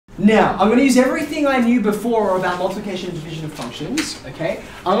Now, I'm going to use everything I knew before about multiplication and division of functions, okay?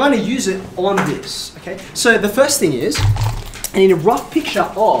 I'm going to use it on this, okay? So the first thing is, I need a rough picture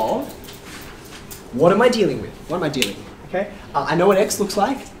of what am I dealing with? What am I dealing with, okay? I know what x looks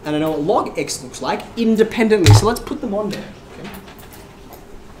like, and I know what log x looks like independently, so let's put them on there, okay?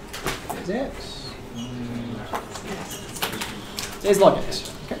 There's x. There's log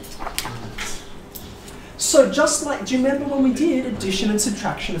x, okay? So just like, do you remember when we did addition and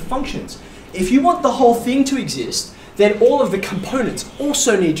subtraction of functions? If you want the whole thing to exist, then all of the components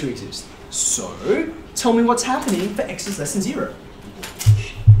also need to exist. So, tell me what's happening for x is less than 0.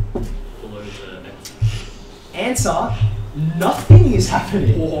 Below the x. Answer, nothing is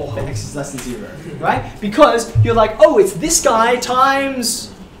happening for x is less than 0, right? Because you're like, oh, it's this guy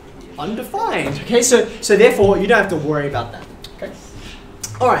times undefined, okay? So therefore, you don't have to worry about that, okay?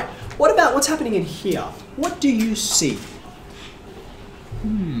 All right, what about what's happening in here? What do you see?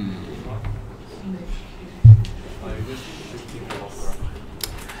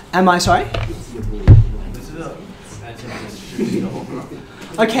 Am I sorry?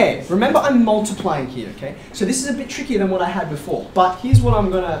 Okay, remember I'm multiplying here, okay? So this is a bit trickier than what I had before, but here's what I'm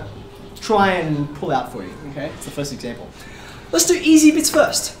gonna try and pull out for you, okay? It's the first example. Let's do easy bits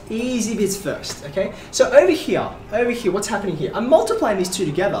first. Easy bits first, okay? So over here, what's happening here? I'm multiplying these two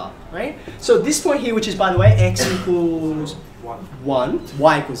together, right? So at this point here, which is, by the way, x equals 1,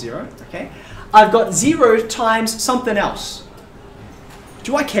 y equals 0, okay? I've got 0 times something else.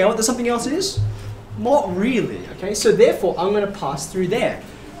 Do I care what the something else is? Not really, okay? So therefore, I'm going to pass through there,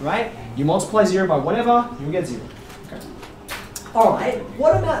 right? You multiply 0 by whatever, you'll get 0, okay? All right,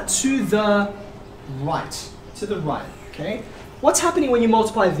 what about to the right? To the right, okay? What's happening when you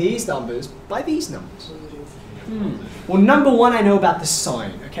multiply these numbers by these numbers? Well, number one, I know about the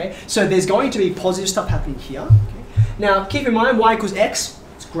sign, okay? So there's going to be positive stuff happening here, okay? Now, keep in mind, y equals x,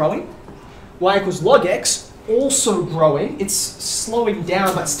 it's growing. Y equals log x, also growing. It's slowing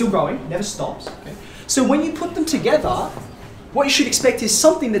down, but still growing, never stops, okay? So when you put them together, what you should expect is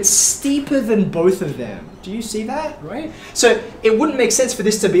something that's steeper than both of them. Do you see that, right? So it wouldn't make sense for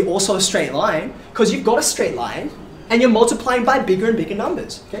this to be also a straight line, because you've got a straight line, and you're multiplying by bigger and bigger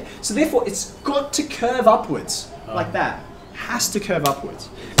numbers, okay? So therefore, it's got to curve upwards, like that. Has to curve upwards.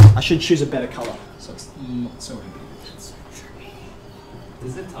 I should choose a better color, so it's not so ambiguous.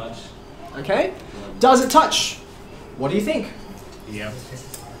 Does it touch? Okay? Does it touch? What do you think? Yeah.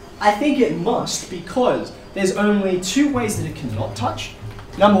 I think it must, because there's only two ways that it cannot touch.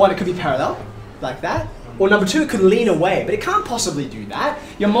 Number one, it could be parallel, like that. Or number two, it could lean away, but it can't possibly do that.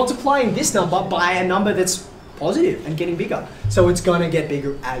 You're multiplying this number by a number that's positive and getting bigger. So it's gonna get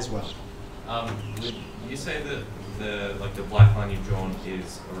bigger as well. Would you say that the black line you've drawn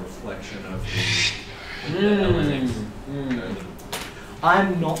is a reflection of the ln(x)?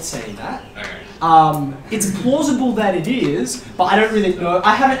 I'm not saying that. Okay. It's plausible that it is, but I don't really know.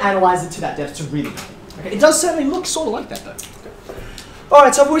 I haven't analyzed it to that depth to really know. Okay? It does certainly look sort of like that though. Okay. All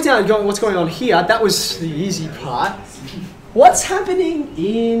right, so I've worked out what's going on here. That was the easy part. What's happening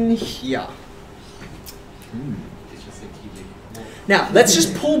in here? Now, let's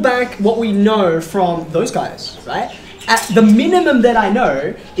just pull back what we know from those guys, right? At the minimum that I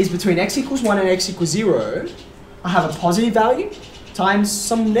know is between x equals 1 and x equals 0, I have a positive value times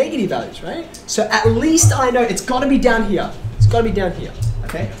some negative values, right? So at least I know it's got to be down here. It's got to be down here,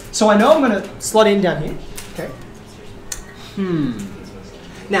 okay? So I know I'm going to slot in down here, okay?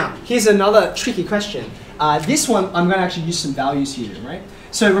 Now, here's another tricky question. This one, I'm going to actually use some values here, right?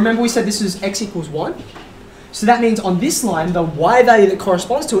 So remember we said this is x equals 1? So that means on this line, the y value that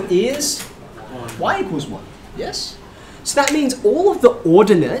corresponds to it is y equals 1, yes? So that means all of the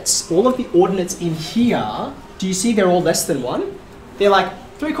ordinates in here, do you see they're all less than 1? They're like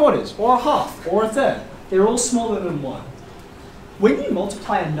 3/4 or a half or a third. They're all smaller than 1. When you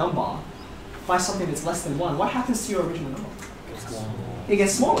multiply a number by something that's less than 1, what happens to your original number? It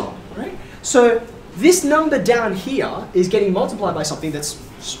gets smaller, right? So this number down here is getting multiplied by something that's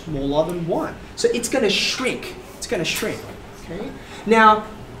smaller than 1. So it's going to shrink. It's going to shrink, okay? Now,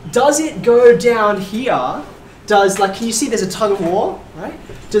 does it go down here? Can you see there's a tug of war, right?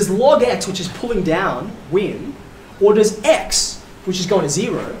 Does log x, which is pulling down, win? Or does x, which is going to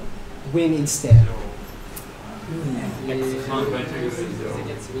 0, win instead?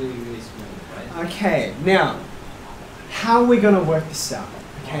 Okay, now, how are we going to work this out,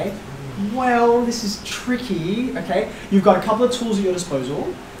 okay? Well, this is tricky, okay? You've got a couple of tools at your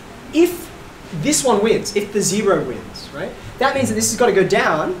disposal. If this one wins, if the 0 wins, right? That means that this has got to go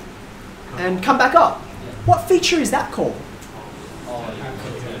down and come back up. What feature is that called?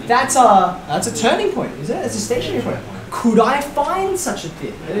 That's a turning point, is it? It's a stationary point. could I find such a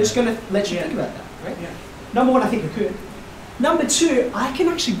thing? And it's going to let you think about that, right? Yeah. Number one, I think I could. Number two, I can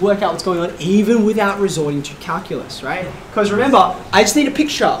actually work out what's going on even without resorting to calculus, right? Because remember, I just need a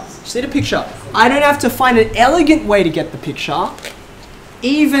picture. Just need a picture. I don't have to find an elegant way to get the picture.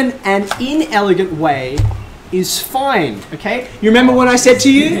 Even an inelegant way is fine, okay? You remember when I said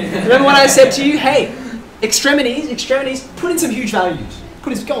to you? Remember when I said to you, hey, extremities, put in some huge values.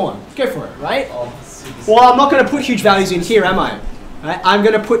 Go on, go for it, right? Well, I'm not going to put huge values in here, am I? Right? I'm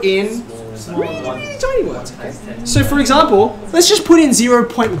going to put in really tiny ones. Okay? So for example, let's just put in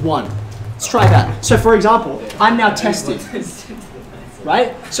 0.1. Let's try that. So for example, I'm now testing.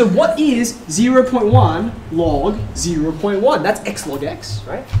 Right? So what is 0.1 log 0.1? That's x log x,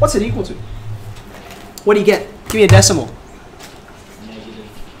 right? What's it equal to? What do you get? Give me a decimal. Negative.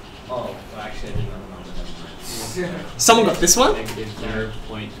 Oh, well, actually, I did not know. Someone got this one? Negative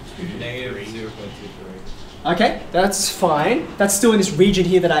 0.23. Okay, that's fine. That's still in this region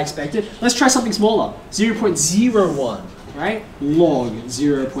here that I expected. Let's try something smaller. 0.01, right? Log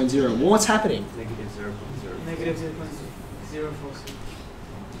 0.0. Well, what's happening? Negative 0.0. Negative 0.046.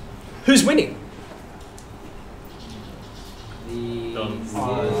 Who's winning?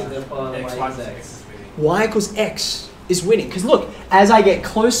 Y equals x is winning. Because look, as I get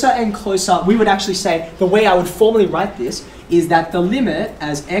closer and closer, we would actually say, the way I would formally write this is that the limit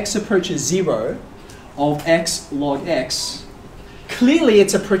as x approaches 0 of x log x, clearly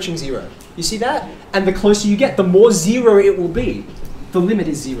it's approaching 0. You see that? And the closer you get, the more 0 it will be. The limit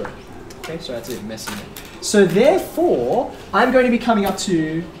is 0. Okay, so that's a bit messy. So therefore, I'm going to be coming up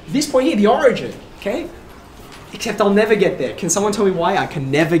to this point here, the origin. Okay? Except I'll never get there. Can someone tell me why I can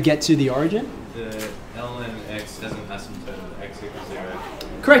never get to the origin? The ln x doesn't asymptote of x equals 0.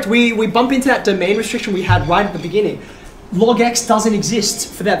 Correct. We bump into that domain restriction we had right at the beginning. Log x doesn't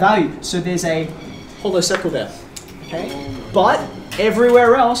exist for that value. So there's a hollow circle there. Okay? But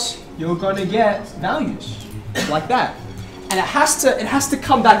everywhere else, you're going to get values like that. And it has to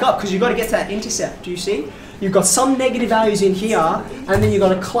come back up because you've got to get to that intercept. Do you see? You've got some negative values in here, and then you've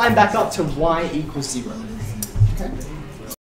got to climb back up to y equals 0. Okay?